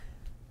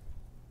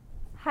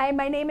Hi,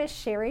 my name is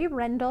Sherry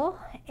Rendell,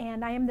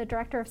 and I am the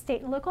Director of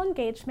State and Local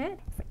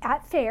Engagement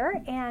at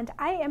FAIR. And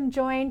I am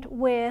joined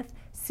with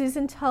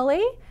Susan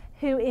Tully,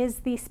 who is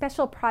the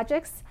Special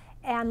Projects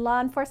and Law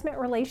Enforcement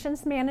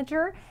Relations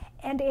Manager,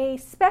 and a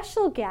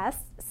special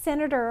guest,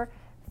 Senator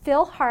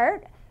Phil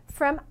Hart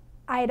from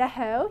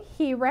Idaho.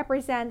 He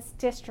represents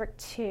District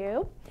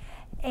 2,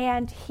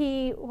 and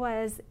he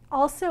was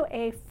also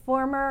a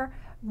former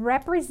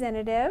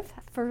representative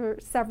for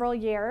several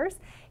years.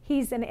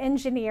 He's an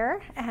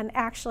engineer and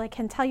actually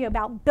can tell you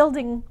about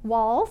building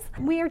walls.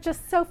 We are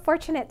just so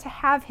fortunate to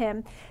have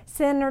him.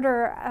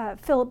 Senator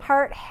Philip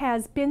Hart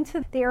has been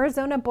to the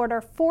Arizona border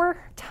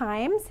 4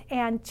 times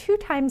and 2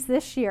 times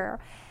this year.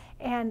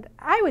 And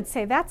I would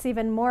say that's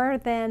even more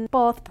than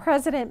both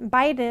President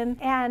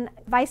Biden and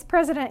Vice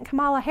President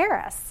Kamala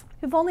Harris,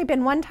 who've only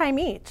been 1 time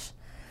each.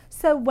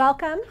 So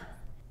welcome.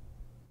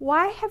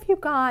 Why have you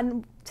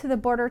gone to the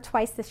border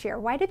twice this year?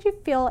 Why did you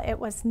feel it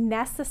was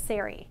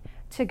necessary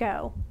to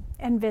go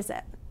and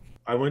visit?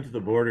 I went to the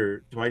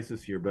border twice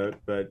this year,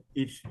 but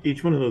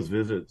each one of those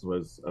visits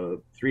was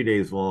 3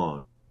 days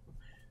long.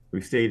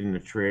 We stayed in a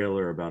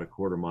trailer about a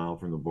quarter mile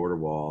from the border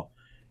wall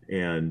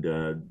and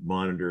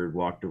monitored,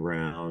 walked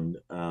around,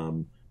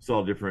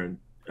 saw different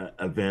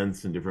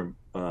events and different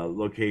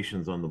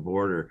locations on the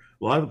border.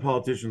 A lot of the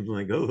politicians, when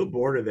they go to the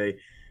border,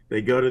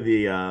 they go to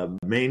the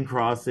main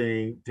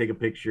crossing, take a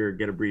picture,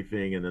 get a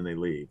briefing, and then they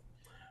leave.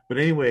 But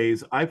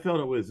anyways, I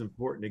felt it was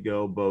important to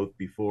go both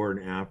before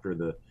and after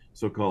the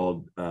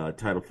so-called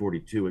Title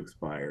 42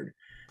 expired.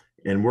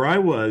 And where I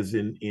was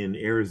in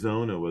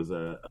Arizona was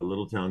a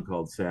little town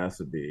called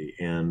Sassabee,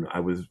 and I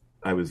was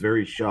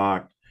very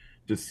shocked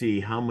to see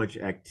how much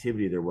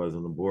activity there was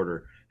on the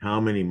border,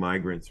 how many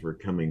migrants were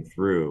coming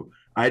through.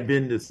 I'd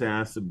been to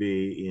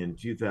Sassabee in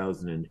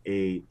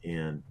 2008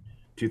 and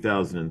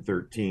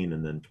 2013,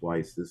 and then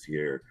twice this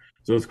year.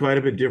 So it's quite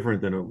a bit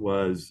different than it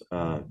was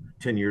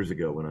 10 years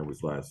ago when I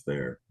was last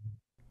there.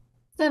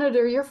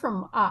 Senator, you're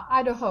from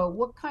Idaho.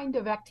 What kind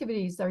of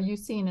activities are you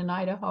seeing in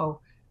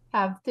Idaho?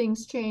 Have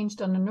things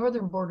changed on the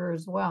northern border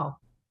as well?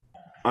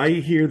 I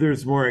hear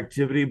there's more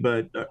activity,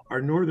 but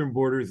our northern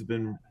border has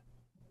been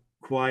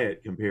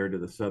quiet compared to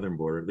the southern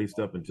border, at least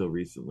up until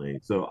recently.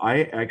 So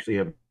I actually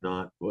have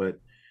not put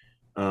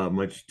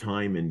much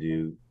time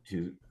into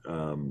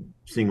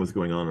seeing what's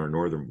going on our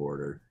northern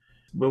border.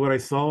 But what I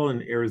saw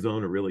in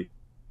Arizona really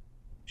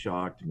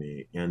shocked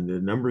me, and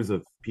the numbers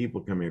of people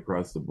coming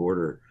across the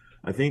border,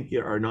 I think,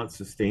 are not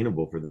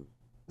sustainable for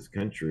this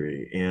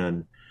country.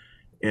 And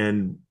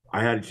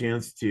I had a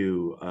chance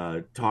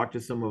to talk to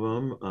some of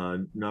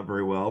them, not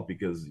very well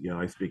because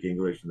I speak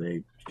English and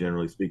they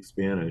generally speak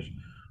Spanish.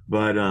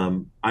 But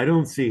I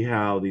don't see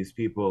how these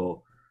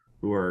people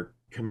who are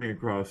coming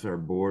across our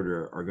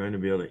border are going to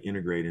be able to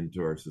integrate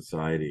into our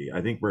society.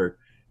 I think we're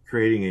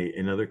creating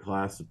another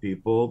class of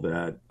people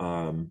that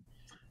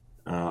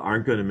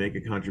aren't going to make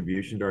a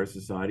contribution to our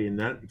society, and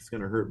that's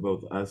going to hurt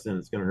both us and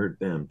it's going to hurt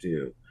them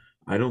too.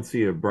 I don't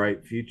see a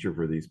bright future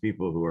for these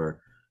people who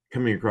are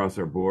coming across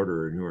our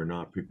border and who are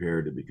not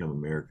prepared to become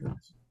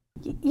Americans.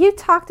 You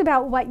talked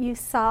about what you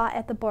saw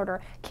at the border.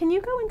 Can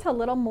you go into a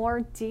little more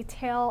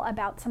detail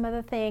about some of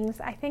the things?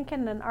 I think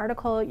in an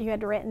article you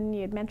had written,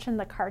 you had mentioned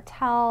the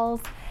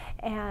cartels,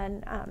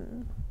 and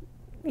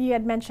you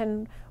had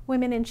mentioned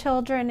women and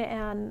children,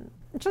 and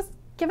just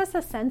give us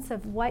a sense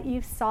of what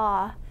you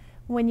saw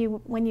when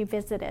you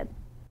visited.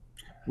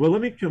 Well,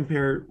 let me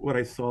compare what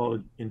I saw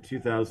in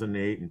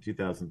 2008 and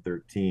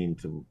 2013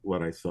 to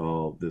what I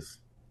saw this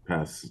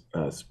past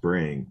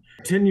spring.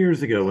 10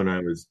 years ago, when I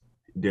was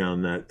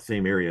down that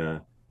same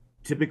area,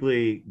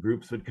 typically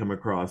groups would come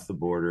across the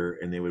border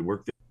and they would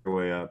work their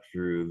way up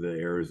through the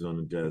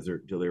Arizona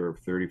desert until they were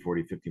 30,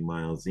 40, 50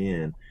 miles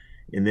in.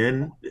 And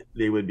then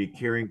they would be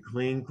carrying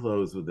clean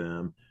clothes with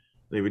them.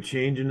 They would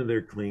change into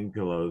their clean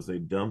clothes. They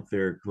dump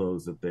their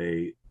clothes that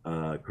they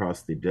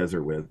crossed the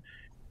desert with.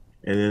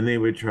 And then they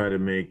would try to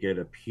make it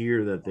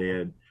appear that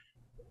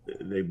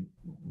they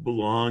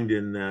belonged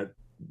in that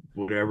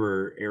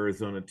whatever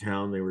Arizona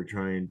town they were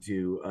trying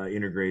to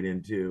integrate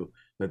into,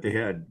 that they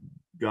had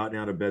gotten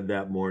out of bed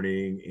that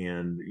morning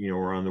and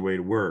were on their way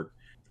to work.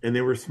 And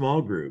they were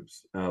small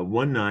groups.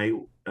 One night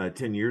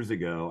 10 years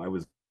ago, I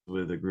was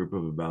with a group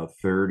of about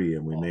 30,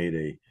 and we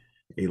made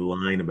a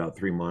line about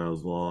 3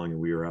 miles long, and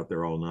we were out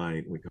there all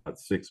night. We caught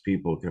 6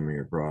 people coming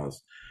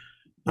across.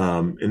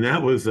 And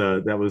that was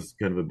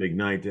kind of a big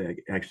night to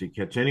actually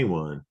catch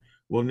anyone.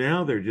 Well,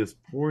 now they're just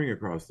pouring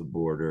across the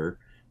border,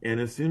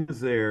 and as soon as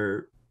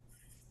they're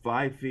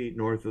 5 feet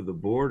north of the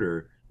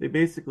border, they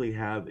basically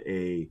have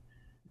a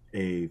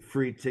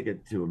free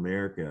ticket to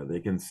America. They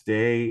can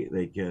stay,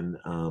 they can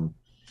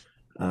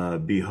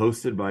be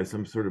hosted by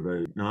some sort of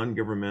a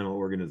non-governmental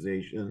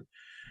organization,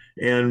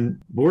 and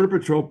Border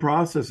Patrol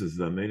processes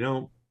them.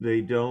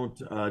 They don't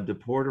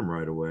deport them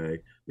right away.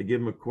 They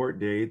give them a court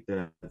date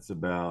that's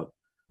about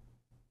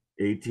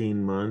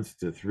 18 months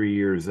to 3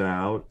 years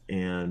out,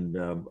 and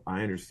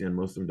I understand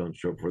most of them don't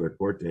show up for their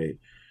court date.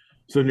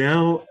 So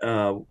now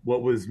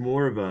what was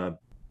more of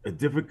a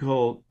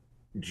difficult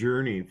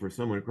journey for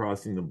someone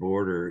crossing the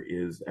border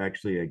is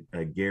actually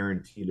a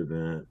guaranteed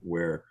event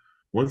where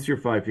once you're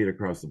 5 feet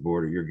across the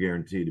border, you're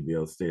guaranteed to be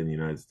able to stay in the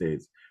United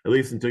States, at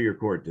least until your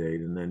court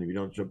date. And then if you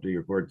don't show up to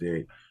your court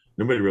date,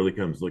 nobody really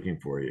comes looking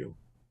for you.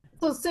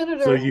 So, So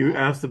Senator, you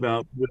asked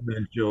about women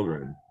and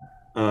children.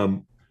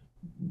 Um,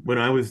 when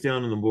I was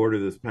down on the border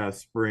this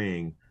past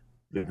spring,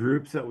 the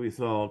groups that we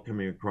saw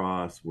coming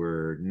across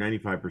were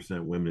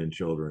 95% women and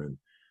children,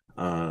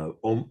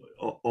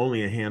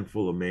 only a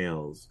handful of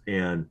males,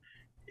 and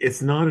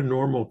it's not a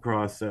normal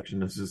cross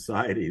section of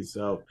society.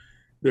 So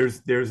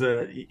there's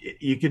a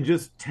you can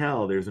just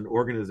tell there's an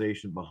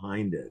organization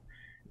behind it,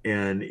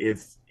 and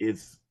it's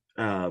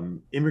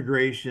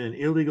immigration,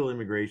 illegal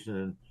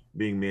immigration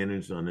being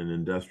managed on an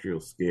industrial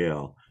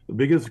scale. The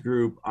biggest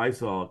group I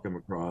saw come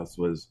across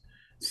was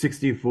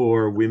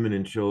 64 women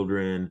and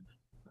children.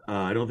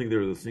 I don't think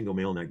there was a single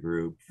male in that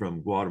group from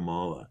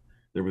Guatemala.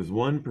 There was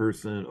one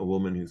person, a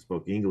woman who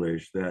spoke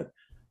English, that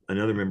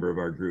another member of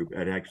our group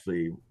had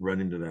actually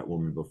run into that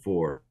woman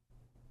before.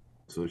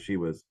 So she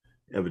was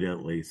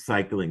evidently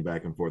cycling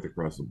back and forth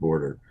across the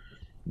border.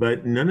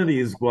 But none of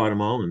these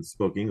Guatemalans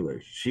spoke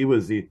English. She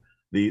was the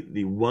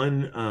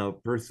one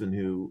person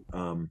who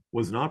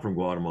was not from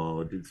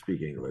Guatemala did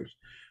speak English.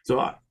 So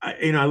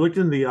I looked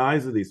in the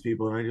eyes of these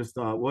people and I just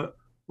thought, what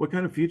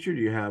kind of future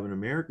do you have in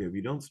America if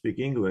you don't speak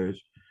English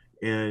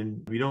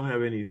and you don't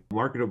have any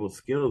marketable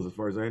skills, as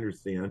far as I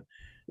understand?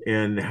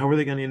 And how are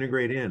they going to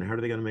integrate in? How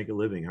are they going to make a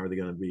living? How are they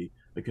going to be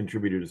a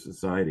contributor to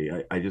society?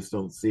 I just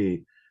don't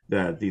see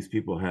that these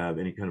people have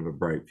any kind of a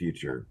bright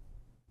future.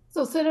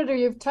 so Senator,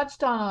 you've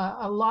touched on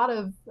a lot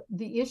of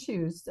the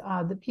issues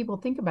that people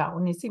think about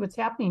when they see what's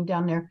happening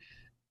down there.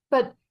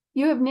 But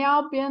you have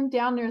now been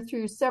down there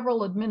through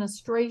several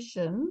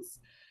administrations,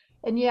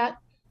 and yet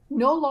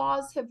no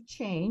laws have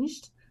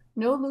changed.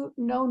 No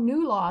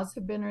new laws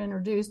have been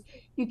introduced.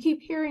 You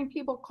keep hearing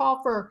people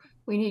call for,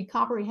 we need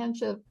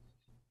comprehensive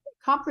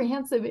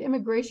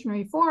immigration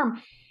reform.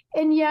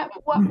 And yet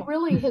what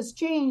really has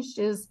changed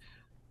is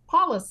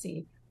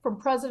policy from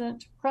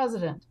president to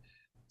president.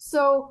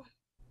 So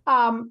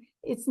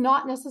it's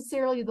not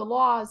necessarily the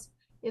laws,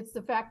 it's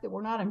the fact that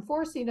we're not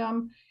enforcing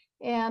them,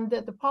 and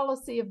that the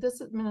policy of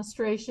this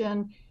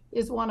administration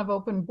is one of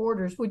open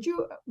borders. Would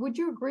you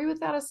agree with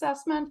that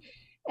assessment?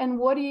 And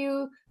what do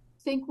you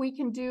think we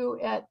can do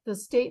at the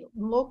state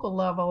and local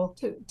level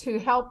to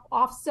help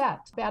offset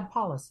bad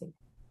policy?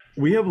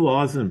 We have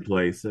laws in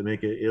place that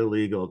make it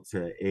illegal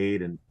to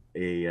aid an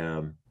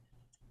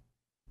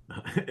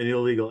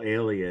illegal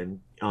alien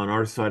on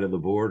our side of the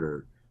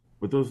border,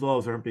 but those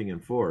laws aren't being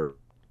enforced.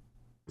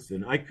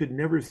 And I could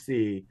never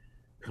see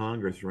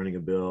Congress running a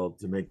bill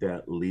to make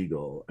that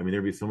legal. I mean,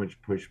 there'd be so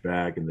much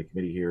pushback in the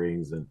committee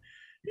hearings, and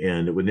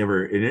it would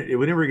never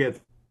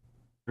get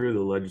through the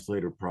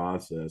legislative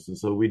process. And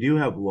so we do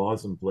have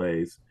laws in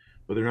place,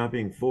 but they're not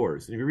being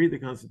forced. And if you read the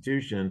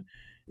Constitution,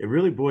 it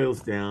really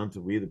boils down to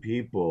we the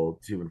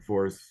people to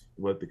enforce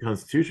what the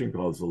Constitution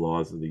calls the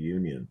laws of the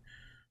Union.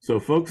 So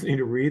folks need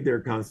to read their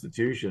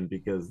Constitution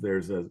because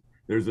there's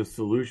a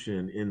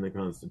solution in the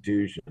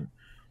Constitution.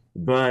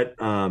 But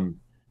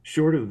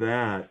short of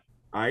that,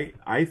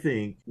 I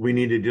think we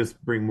need to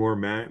just bring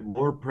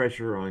more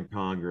pressure on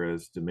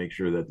Congress to make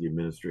sure that the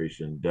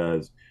administration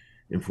does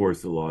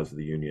enforce the laws of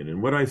the Union.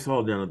 And what I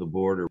saw down at the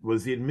border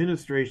was the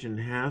administration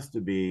has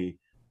to be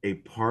a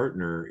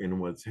partner in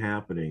what's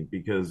happening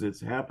because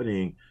it's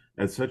happening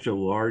at such a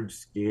large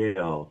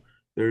scale.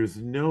 There's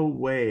no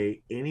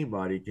way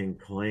anybody can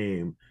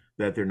claim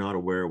that they're not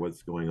aware of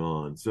what's going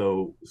on.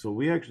 So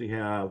we actually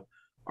have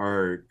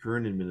our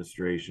current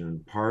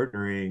administration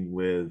partnering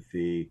with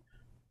the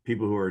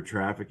people who are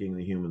trafficking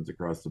the humans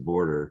across the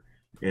border,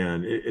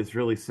 and it's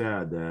really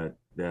sad that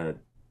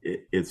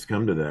it's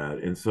come to that.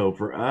 And so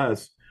for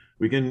us,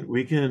 we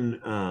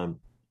can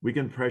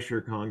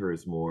pressure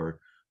Congress more,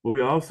 but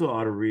we also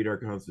ought to read our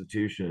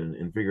Constitution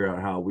and figure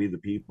out how we the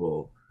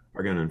people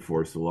are going to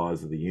enforce the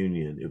laws of the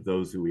Union if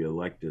those who we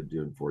elected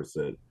to enforce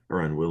it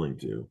are unwilling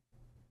to.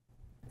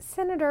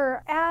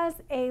 Senator,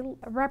 as a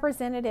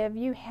representative,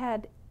 you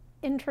had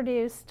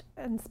introduced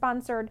and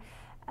sponsored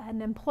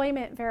an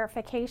employment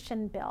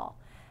verification bill.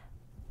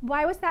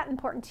 Why was that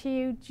important to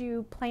you? Do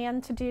you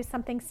plan to do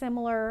something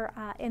similar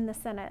in the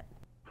Senate?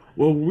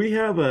 Well, we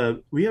have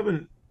a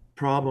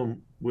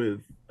problem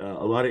with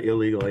a lot of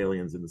illegal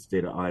aliens in the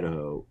state of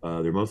Idaho.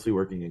 They're mostly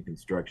working in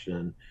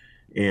construction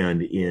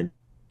and in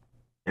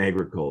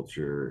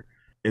agriculture,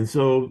 and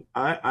so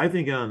I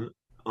think in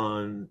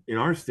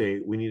our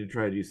state we need to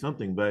try to do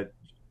something. But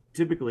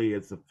typically,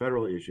 it's a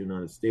federal issue,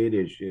 not a state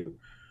issue.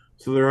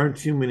 So there aren't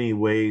too many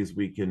ways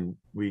we can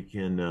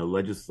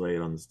legislate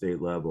on the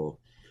state level.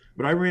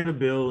 But I ran a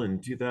bill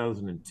in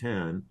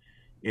 2010,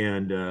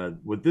 and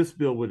what this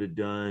bill would have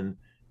done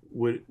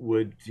would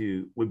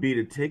be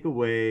to take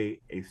away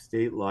a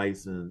state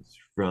license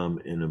from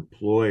an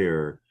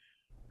employer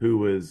who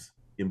was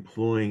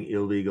employing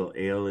illegal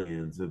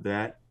aliens if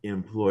that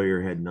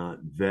employer had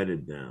not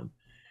vetted them.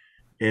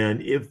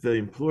 And if the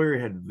employer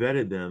had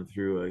vetted them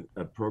through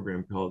a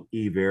program called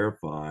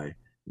E-Verify,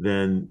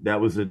 then that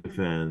was a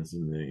defense,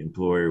 and the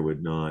employer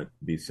would not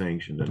be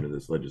sanctioned under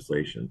this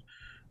legislation.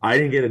 I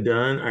didn't get it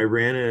done. I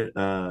ran it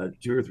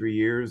 2 or 3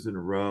 years in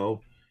a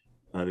row.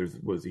 There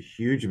was a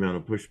huge amount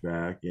of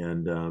pushback,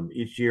 and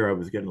each year I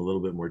was getting a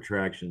little bit more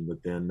traction.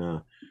 But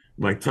then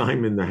my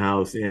time in the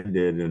House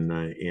ended,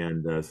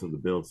 and so the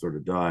bill sort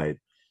of died.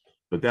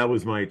 But that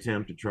was my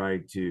attempt to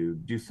try to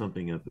do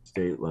something at the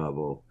state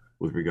level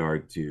with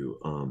regard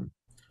to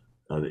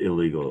the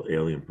illegal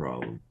alien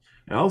problem.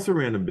 I also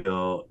ran a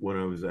bill when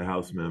I was a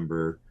House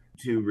member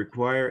to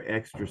require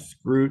extra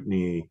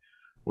scrutiny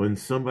when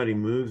somebody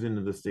moves into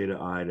the state of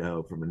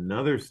Idaho from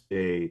another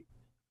state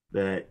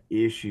that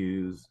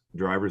issues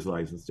driver's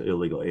license to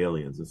illegal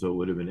aliens. And so it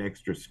would have been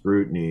extra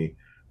scrutiny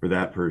for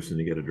that person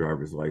to get a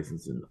driver's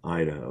license in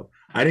Idaho.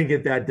 I didn't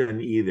get that done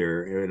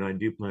either, and I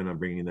do plan on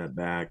bringing that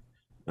back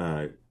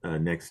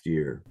next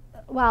year.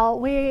 Well,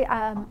 we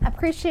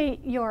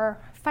appreciate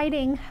your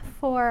fighting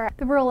for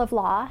the rule of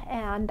law,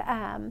 and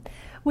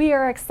we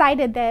are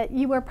excited that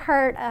you were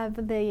part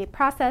of the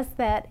process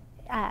that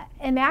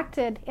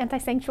enacted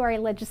anti-sanctuary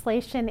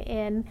legislation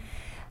in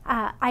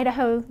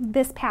Idaho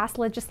this past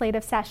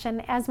legislative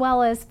session, as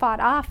well as fought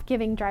off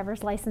giving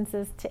driver's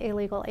licenses to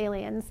illegal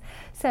aliens.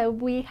 So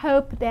we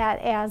hope that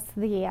as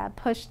the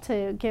push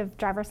to give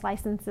driver's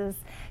licenses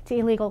to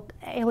illegal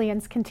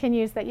aliens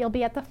continues, that you'll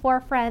be at the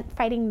forefront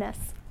fighting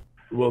this.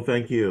 Well,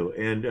 thank you.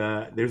 And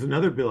there's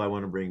another bill I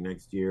want to bring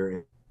next year,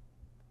 and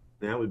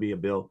that would be a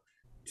bill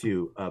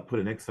to put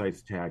an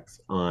excise tax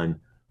on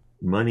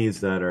monies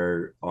that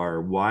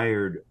are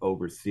wired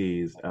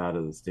overseas out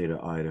of the state of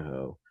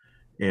Idaho.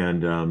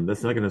 And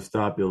that's not going to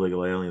stop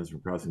illegal aliens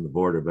from crossing the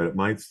border, but it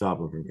might stop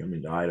them from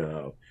coming to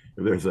Idaho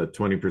if there's a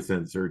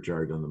 20%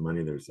 surcharge on the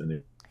money they're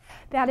sending.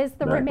 That is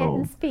the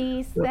remittance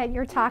fees Yep. that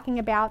you're talking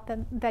about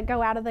that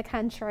go out of the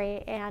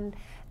country. And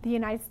the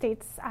United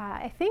States,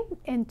 I think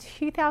in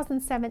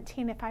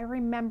 2017, if I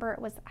remember, it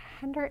was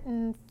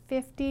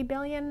 150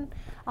 billion.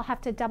 I'll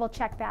have to double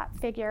check that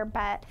figure,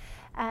 but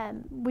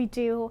we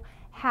do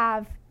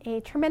have a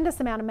tremendous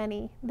amount of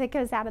money that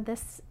goes out of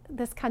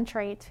this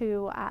country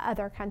to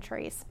other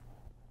countries.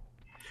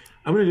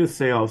 I'm going to just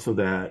say also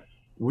that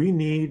we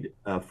need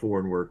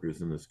foreign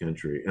workers in this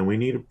country, and we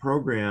need a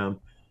program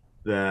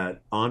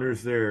that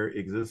honors their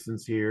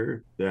existence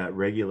here, that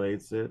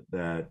regulates it,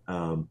 that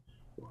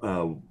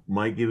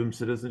might give them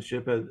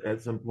citizenship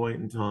at some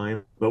point in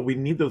time. But we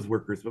need those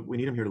workers, but we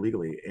need them here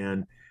legally.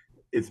 And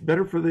it's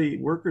better for the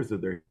workers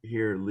that they're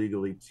here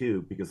legally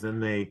too, because then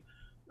they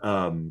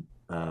don't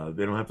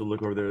have to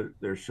look over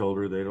their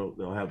shoulder.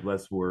 They'll have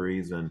less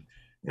worries, and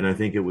I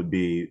think it would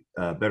be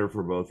better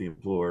for both the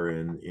employer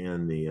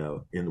and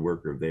the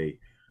worker if they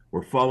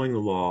were following the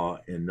law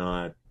and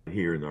not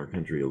here in our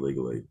country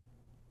illegally.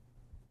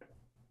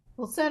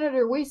 Well,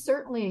 Senator, we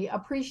certainly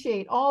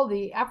appreciate all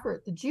the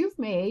effort that you've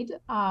made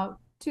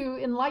to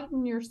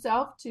enlighten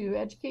yourself, to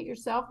educate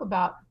yourself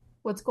about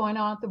what's going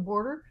on at the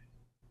border,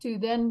 to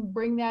then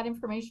bring that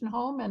information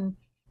home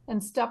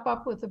and step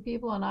up with the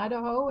people in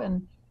Idaho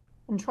and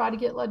try to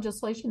get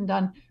legislation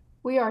done.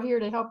 We are here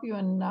to help you,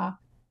 and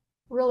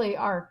really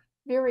are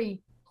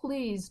very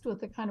pleased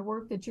with the kind of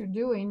work that you're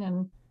doing,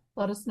 and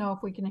let us know if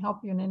we can help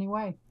you in any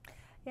way.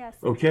 Yes.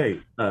 Okay,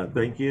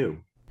 thank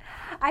you.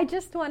 I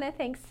just want to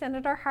thank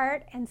Senator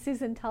Hart and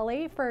Susan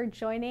Tully for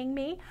joining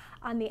me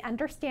on the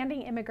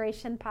Understanding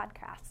Immigration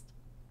podcast.